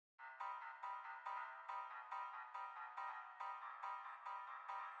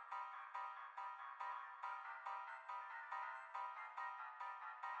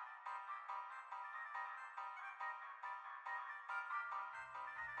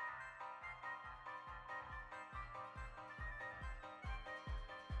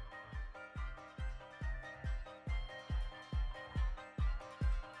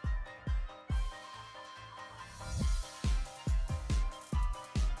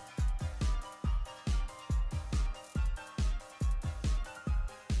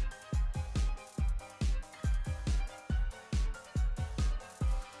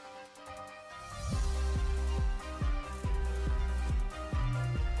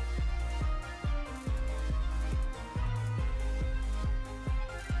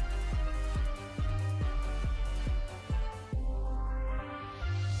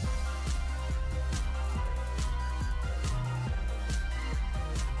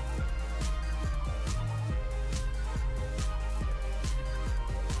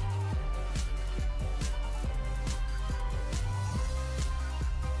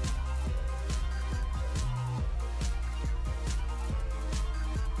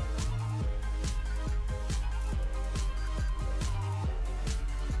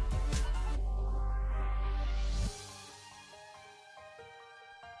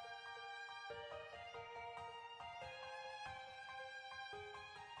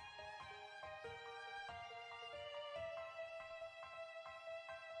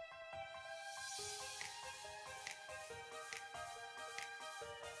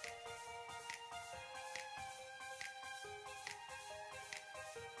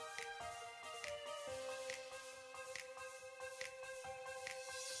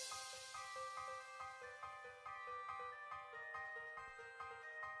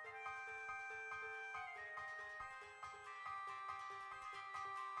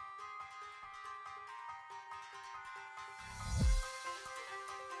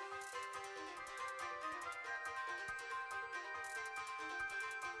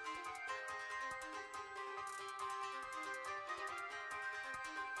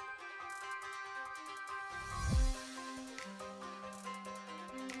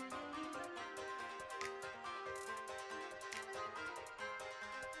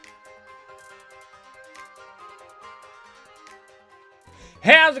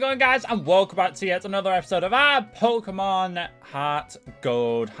Hey, how's it going, guys? And welcome back to yet another episode of our Pokemon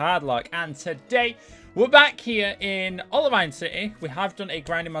HeartGold Hardlocke. And today, we're back here in Olivine City. We have done a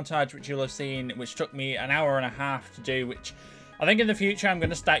grinding montage, which you'll have seen, which took me an hour and a half to do, which I think in the future I'm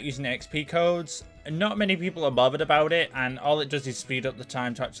going to start using XP codes. Not many people are bothered about it, and all it does is speed up the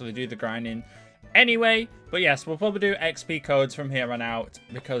time to actually do the grinding anyway. But yes, we'll probably do XP codes from here on out,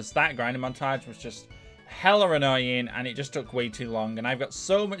 because that grinding montage was just hella annoying and it just took way too long, and I've got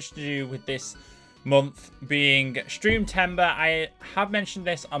so much to do with this month being Streamtember. I have mentioned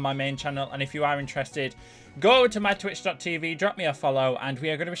this on my main channel, and if you are interested, go to my twitch.tv, drop me a follow, and we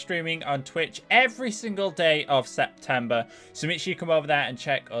are going to be streaming on Twitch every single day of September, so make sure you come over there and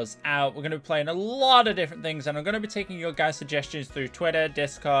check us out. We're going to be playing a lot of different things, and I'm going to be taking your guys' suggestions through Twitter,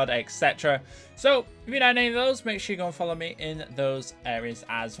 Discord, etc. So if you know any of those, make sure you go and follow me in those areas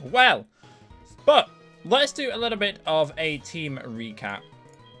as well. But let's do a little bit of a team recap.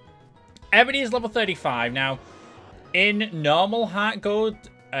 Everybody is level 35. Now, in normal HeartGold,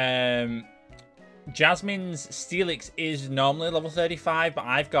 Jasmine's Steelix is normally level 35, but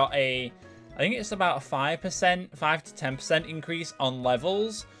I've got I think it's about a 5 to 10% increase on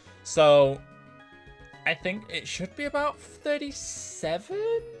levels. So, I think it should be about 37,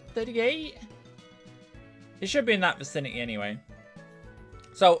 38. It should be in that vicinity anyway.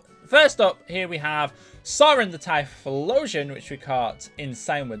 So, first up, here we have Soren the Typhlosion, which we caught in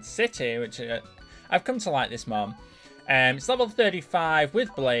Signwood City, which I've come to like this mom. It's level 35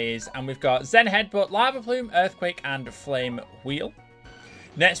 with Blaze, and we've got Zen Headbutt, Lava Plume, Earthquake, and Flame Wheel.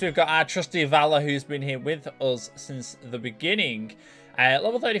 Next, we've got our trusty Valor, who's been here with us since the beginning.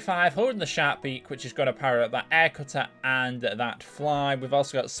 Level 35, holding the Sharp Beak, which is going to power up that Air Cutter and that Fly. We've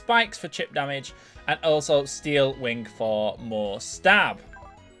also got Spikes for chip damage, and also Steel Wing for more stab.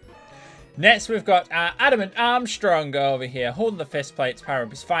 Next, we've got Adamant Armstrong over here, holding the Fist Plate to power up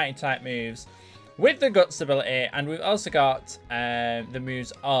his fighting type moves with the Guts ability. And we've also got the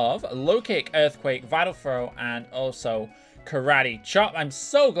moves of Low Kick, Earthquake, Vital Throw, and also Karate Chop. I'm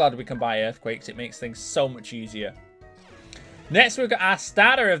so glad we can buy Earthquakes. It makes things so much easier. Next, we've got our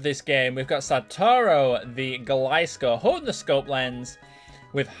starter of this game. We've got Satoru, the Gliscor, holding the Scope Lens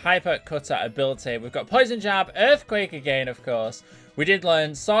with Hyper Cutter ability. We've got Poison Jab, Earthquake again, of course. We did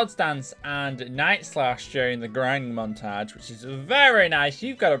learn Swords Dance and Night Slash during the grinding montage, which is very nice.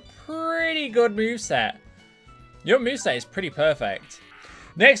 You've got a pretty good moveset. Your moveset is pretty perfect.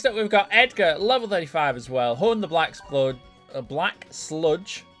 Next up, we've got Edgar, level 35 as well, holding the Black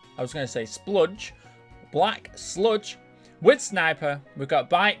Sludge. I was going to say Spludge. Black Sludge with Sniper. We've got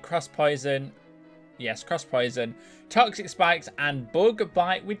Bite, Cross Poison. Yes, Cross Poison. Toxic Spikes and Bug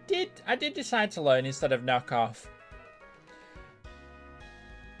Bite. I did decide to learn instead of Knock Off.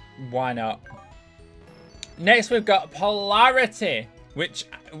 Why not? Next, we've got Polarity, which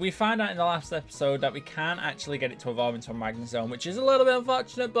we found out in the last episode that we can't actually get it to evolve into a Magnezone, which is a little bit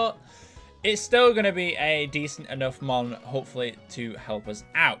unfortunate, but it's still going to be a decent enough mon, hopefully, to help us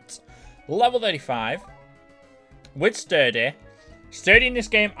out. Level 35 with Sturdy. Sturdy in this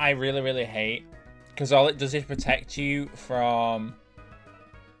game, I really, really hate, because all it does is protect you from...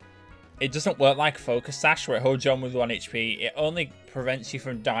 It doesn't work like Focus Sash, where it holds you on with 1 HP. It only prevents you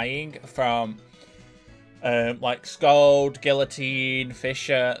from dying from, like, Scald, Guillotine,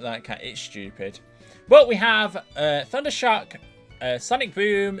 Fissure, that kind. It's stupid. But we have Thunder Shock, Sonic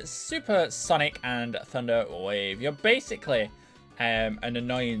Boom, Super Sonic, and Thunder Wave. You're basically an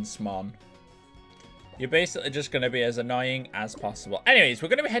annoyance mon. You're basically just going to be as annoying as possible. Anyways, we're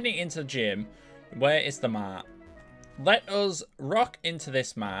going to be heading into the gym. Where is the mat? Let us rock into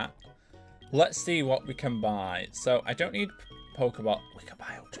this mat. Let's see what we can buy. So, I don't need Pokeball. We can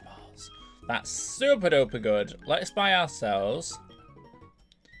buy Ultra Balls. That's super duper good. Let's buy ourselves.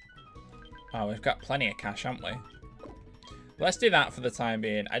 Oh, we've got plenty of cash, haven't we? Let's do that for the time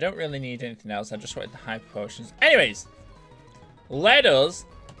being. I don't really need anything else. I just wanted the Hyper Potions. Anyways, let us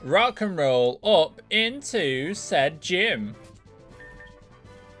rock and roll up into said gym.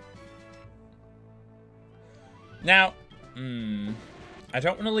 Now, I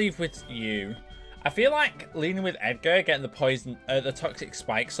don't want to leave with you. I feel like leading with Edgar, getting the Toxic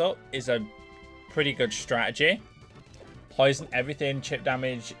Spikes up is a pretty good strategy. Poison everything, chip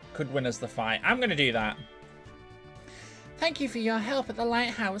damage, could win us the fight. I'm going to do that. Thank you for your help at the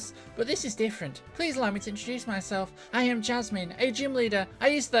lighthouse, but this is different. Please allow me to introduce myself. I am Jasmine, a gym leader. I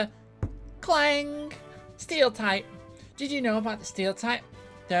use the Clang Steel type. Did you know about the Steel type?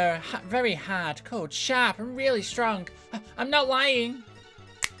 They're very hard, cold, sharp, and really strong. I'm not lying.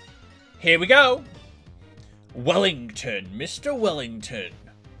 Here we go. Wellington, Mr. Wellington.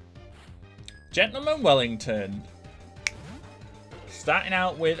 Gentleman Wellington. Starting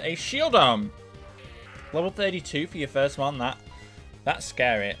out with a Shieldon. Level 32 for your first one. That's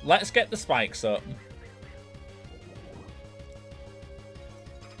scary. Let's get the spikes up.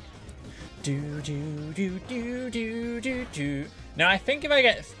 Now I think if I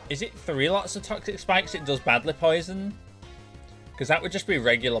get, is it 3 lots of toxic spikes it does badly poison? Because that would just be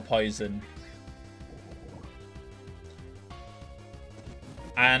regular poison.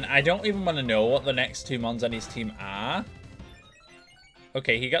 And I don't even want to know what the next 2 mons on his team are.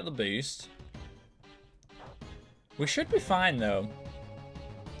 Okay, he got the boost. We should be fine though.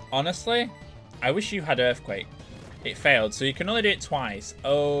 Honestly, I wish you had Earthquake. It failed, so you can only do it twice.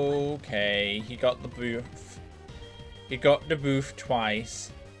 Okay, he got the boof. He got the boof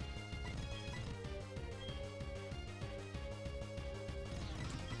twice.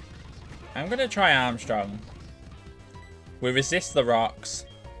 I'm gonna try Armstrong. We resist the rocks.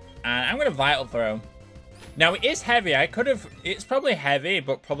 And I'm gonna Vital Throw. Now it is heavy. I could have, it's probably heavy,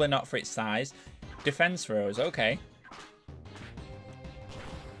 but probably not for its size. Defense throws, okay.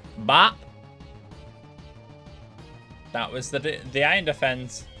 Bop. That was the Iron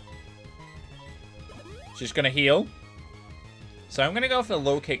Defense. She's gonna heal. So I'm gonna go for the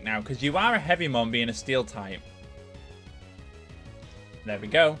low kick now, because you are a heavy mon being a steel type. There we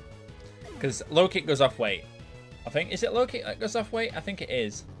go. Because low kick goes off weight. I think, is it low kick that goes off weight? I think it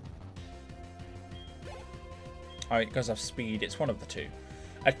is. Oh, it goes off speed. It's one of the two.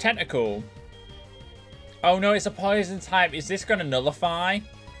 A tentacle. Oh no, it's a poison type. Is this gonna nullify?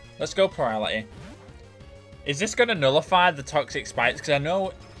 Let's go Plurality. Is this gonna nullify the toxic spikes? Because I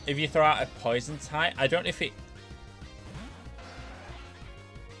know if you throw out a poison type, I don't know if it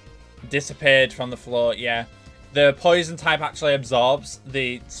disappeared from the floor. Yeah, the poison type actually absorbs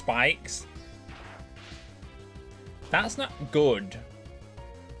the spikes. That's not good.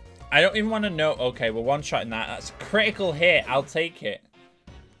 I don't even want to know. Okay, we're one-shotting that. That's a critical hit. I'll take it.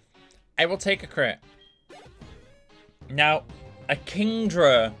 I will take a crit. Now, a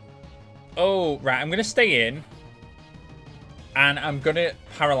Kingdra. Oh, right. I'm going to stay in. And I'm going to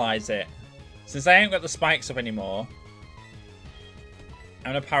paralyze it. Since I ain't got the spikes up anymore,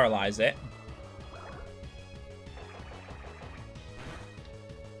 I'm going to paralyze it.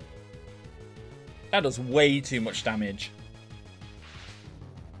 That does way too much damage.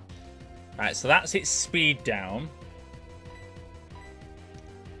 Right, so that's its speed down.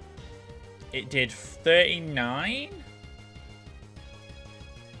 It did 39.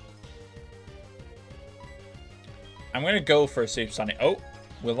 I'm going to go for a supersonic. Oh,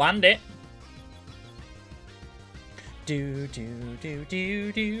 we'll land it. Do,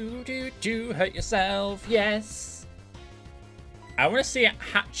 hurt yourself, yes. I want to see,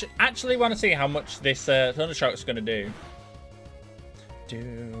 actually want to see how much this Thundershock's going to do. Do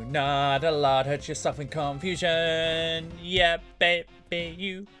not a lot, hurt yourself in confusion. Yeah, baby,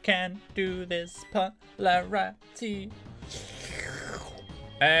 you can do this. Polarity.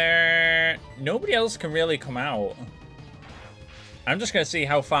 Nobody else can really come out. I'm just going to see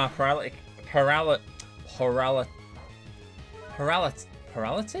how far Plurality?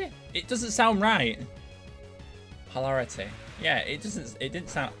 It doesn't sound right. Polarity. Yeah, it didn't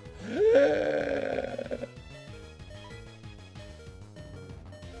sound...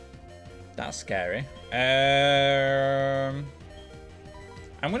 That's scary. I'm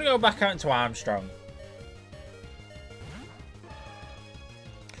going to go back out into Armstrong.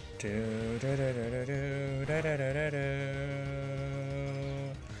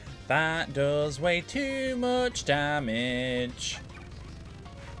 That does way too much damage.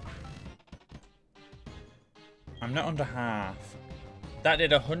 I'm not under half. That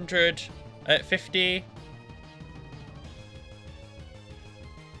did 150.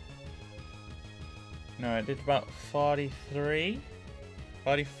 No, I did about 43,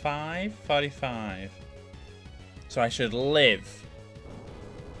 45, 45. So I should live.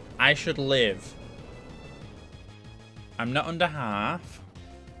 I should live. I'm not under half.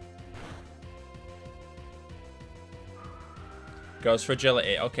 Goes for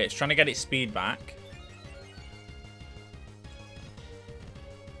agility. Okay, it's trying to get its speed back.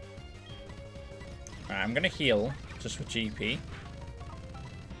 Alright, I'm going to heal just for GP.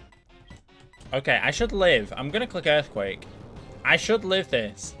 Okay, I should live. I'm going to click Earthquake. I should live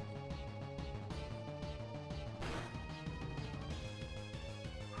this.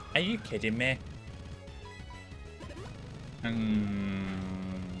 Are you kidding me?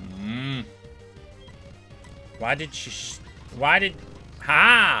 Why did she... Why did...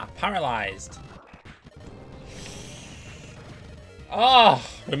 Ha! Paralyzed. Oh,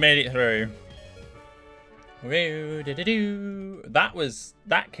 we made it through. That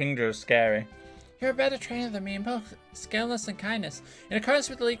Kingdra was scary. You're a better trainer than me in both skillness and kindness. In accordance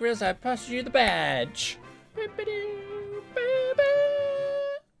with the league rules, I pass you the badge.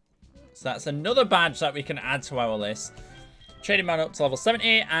 So that's another badge that we can add to our list. Trading man up to level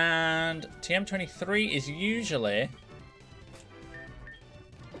 70, and TM23 is usually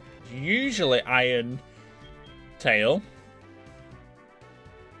Iron Tail.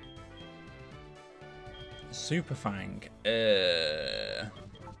 Super Fang.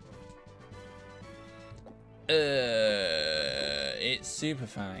 It's Super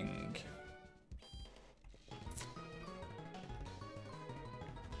Fang.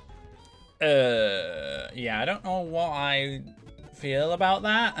 Yeah, I don't know what I feel about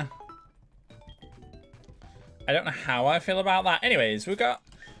that. I don't know how I feel about that. Anyways, we got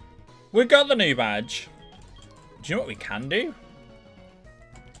the new badge. Do you know what we can do?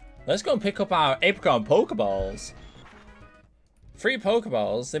 Let's go and pick up our Apricorn Pokeballs. 3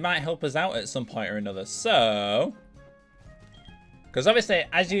 Pokeballs, they might help us out at some point or another. So, because obviously,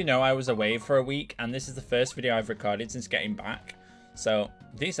 as you know, I was away for a week, and this is the first video I've recorded since getting back. So,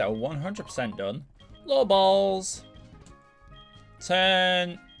 these are 100% done. Low balls.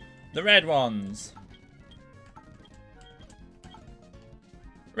 Turn the red ones.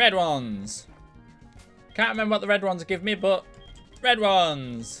 Red ones. Can't remember what the red ones give me, but red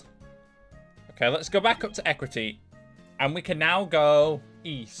ones. Okay, let's go back up to Equity. And we can now go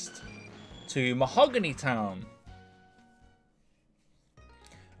east to Mahogany Town.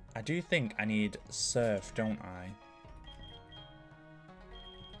 I do think I need Surf, don't I?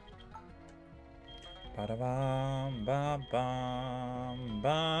 Ba-da-bum, ba-bum,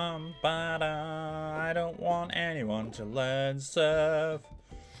 bum, ba-da. I don't want anyone to learn Surf.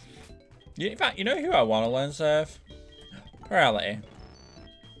 In fact, you know who I want to learn Surf? Parality.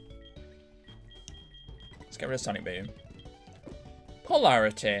 Let's get rid of Sonic Boom.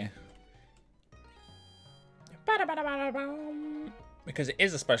 Polarity. Because it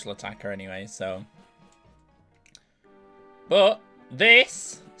is a special attacker anyway, so. But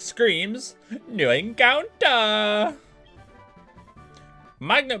this screams new encounter.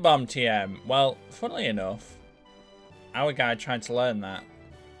 Magnet Bomb TM. Well, funnily enough, our guy tried to learn that.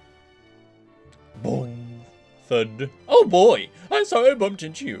 Boom. Thud. Oh boy, I'm sorry I bumped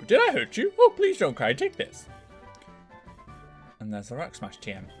into you. Did I hurt you? Oh, please don't cry. Take this. And there's the Rock Smash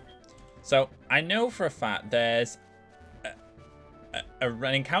TM. So, I know for a fact there's an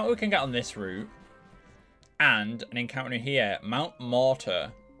encounter we can get on this route. And an encounter here. Mount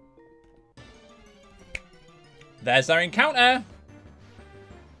Mortar. There's our encounter.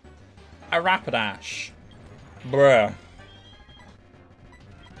 A Rapidash. Bruh.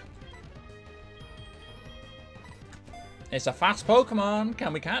 It's a fast Pokemon.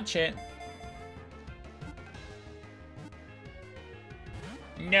 Can we catch it?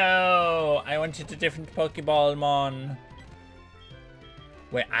 No, I wanted a different Pokeballmon.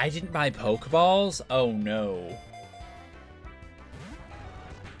 Wait, I didn't buy Pokeballs? Oh no.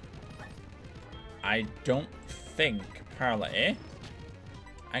 I don't think, apparently,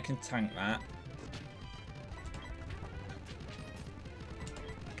 I can tank that.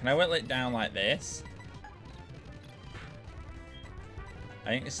 Can I whittle it down like this? I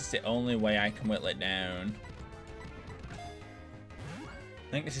think this is the only way I can whittle it down.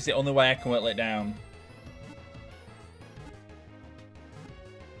 I think this is the only way I can whittle it down.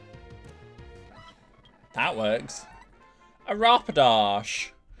 That works. A Rapidash.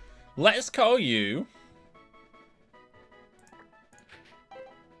 Let's call you.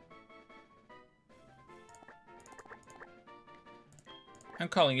 I'm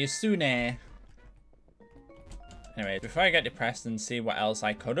calling you Sune. Anyway, before I get depressed and see what else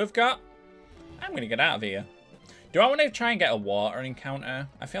I could have got, I'm going to get out of here. Do I want to try and get a water encounter?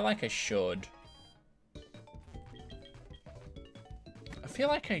 I feel like I should. I feel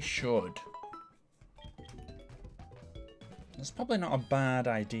like I should. That's probably not a bad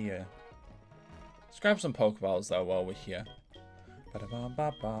idea. Let's grab some Pokeballs though while we're here.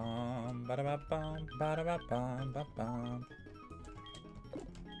 Ba-da-bum-ba-bum, ba-da-ba-bum, ba-da-ba-bum-ba-bum.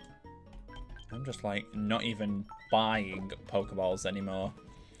 I'm just like not even buying Pokeballs anymore.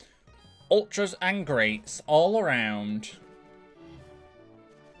 Ultras and Greats all around.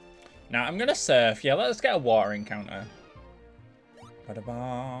 Now I'm gonna surf. Yeah, let's get a water encounter.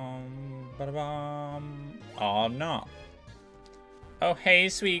 Ba-da-bum, ba-da-bum. Or not. Oh, hey,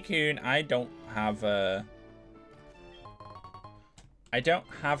 Suicune. I don't have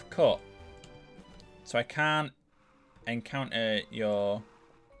cut. So I can't encounter your...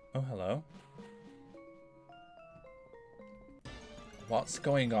 Oh, hello. What's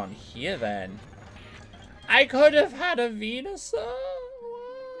going on here, then? I could have had a Venusaur.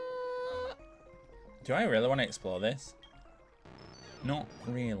 Do I really want to explore this? Not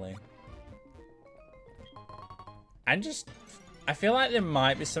really. I feel like there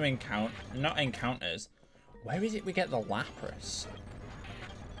might be some not encounters. Where is it we get the Lapras?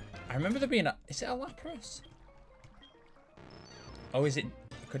 I remember there being is it a Lapras? Oh, is it,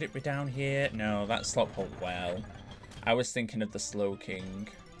 could it be down here? No, that's Slowpoke Well. I was thinking of the Slow King.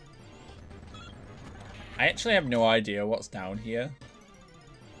 I actually have no idea what's down here.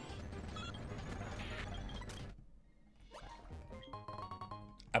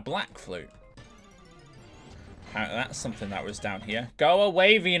 A Black Flute. That's something that was down here. Go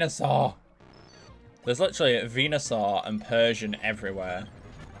away, Venusaur! There's literally Venusaur and Persian everywhere.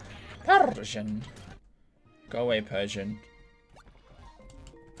 Persian. Go away, Persian.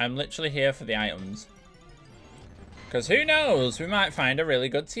 I'm literally here for the items. Because who knows? We might find a really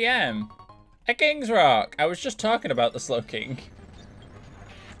good TM. A King's Rock! I was just talking about the Slow King.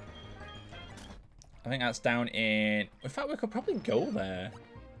 I think that's down in... In fact, we could probably go there.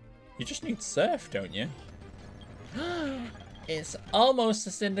 You just need Surf, don't you? It's almost a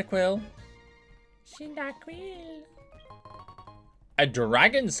Cyndaquil. Cyndaquil. A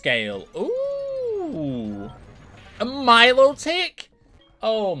Dragon Scale. Ooh. A Milotic.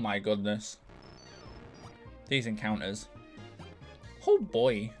 Oh my goodness. These encounters. Oh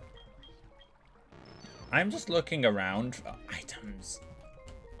boy. I'm just looking around for items.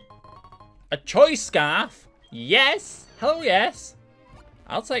 A Choice Scarf. Yes. Hell yes.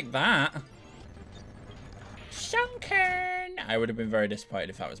 I'll take that. Shunkern. I would have been very disappointed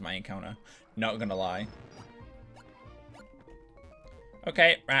if that was my encounter. Not gonna lie.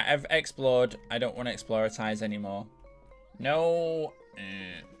 Okay, right, I've explored. I don't want to exploratize anymore. No.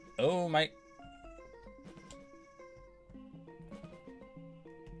 Oh my.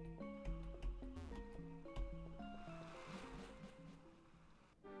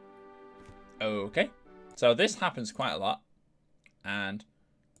 Okay. So this happens quite a lot. And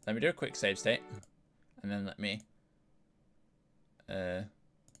let me do a quick save state. And then let me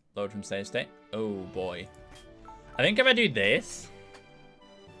load from save state. Oh boy. I think if I do this,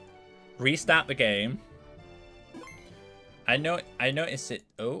 restart the game. I noticed it.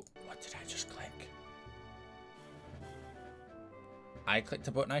 Oh, what did I just click? I clicked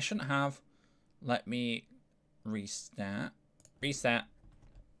a button I shouldn't have. Let me restart. Reset.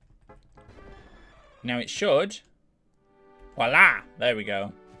 Now it should. Voila! There we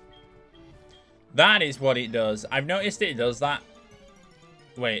go. That is what it does. I've noticed it does that.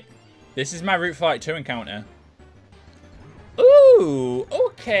 Wait. This is my Route 42 encounter. Ooh!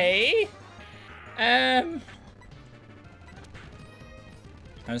 Okay. I'm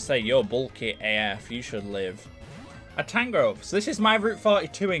gonna say, you're bulky AF. You should live. A Tangrowth. So this is my Route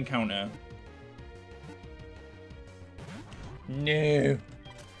 42 encounter. No.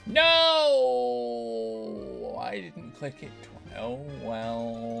 No! I didn't click it. Oh,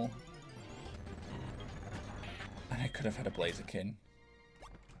 well. And I could have had a Blaziken.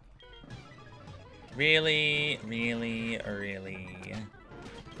 Really? Really? Really?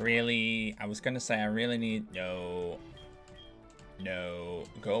 Really? I was going to say I really need... No. No.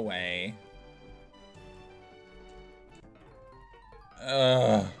 Go away.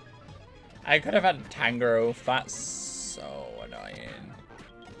 Ugh. I could have had Tangrowth. That's so annoying.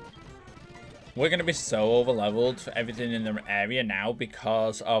 We're going to be so over-leveled for everything in the area now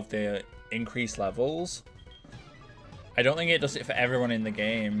because of the increased levels. I don't think it does it for everyone in the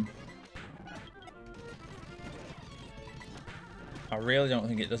game. I really don't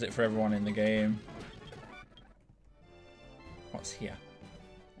think it does it for everyone in the game. What's here?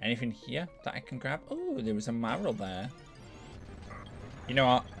 Anything here that I can grab? Oh, there was a Marill there. You know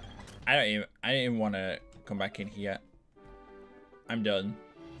what? I don't even want to come back in here. I'm done.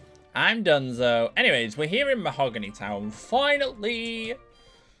 I'm done, though. Anyways, we're here in Mahogany Town. Finally!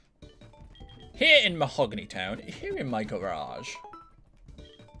 Here in Mahogany Town. Here in my garage.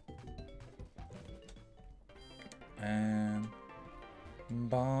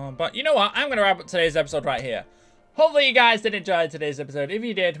 But you know what? I'm going to wrap up today's episode right here. Hopefully you guys did enjoy today's episode. If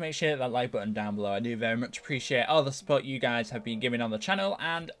you did, make sure to hit that like button down below. I do very much appreciate all the support you guys have been giving on the channel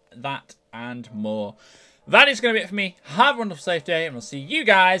and that and more. That is going to be it for me. Have a wonderful safe day, and we'll see you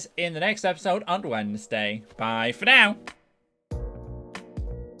guys in the next episode on Wednesday. Bye for now.